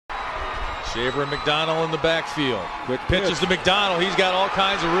Shaver and McDonnell in the backfield. Quick Pitches to McDonnell. He's got all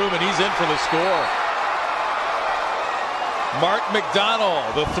kinds of room, and he's in for the score. Mark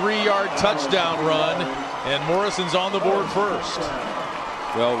McDonnell, the 3-yard touchdown run, and Morrison's on the board first.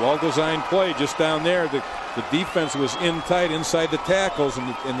 Well, well-designed play just down there. The defense was in tight inside the tackles,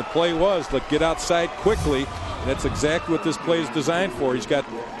 and the play was to get outside quickly. And that's exactly what this play is designed for. He's got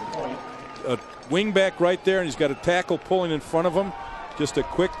a wing back right there, and he's got a tackle pulling in front of him. Just a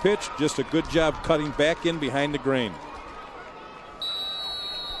quick pitch, just a good job cutting back in behind the grain.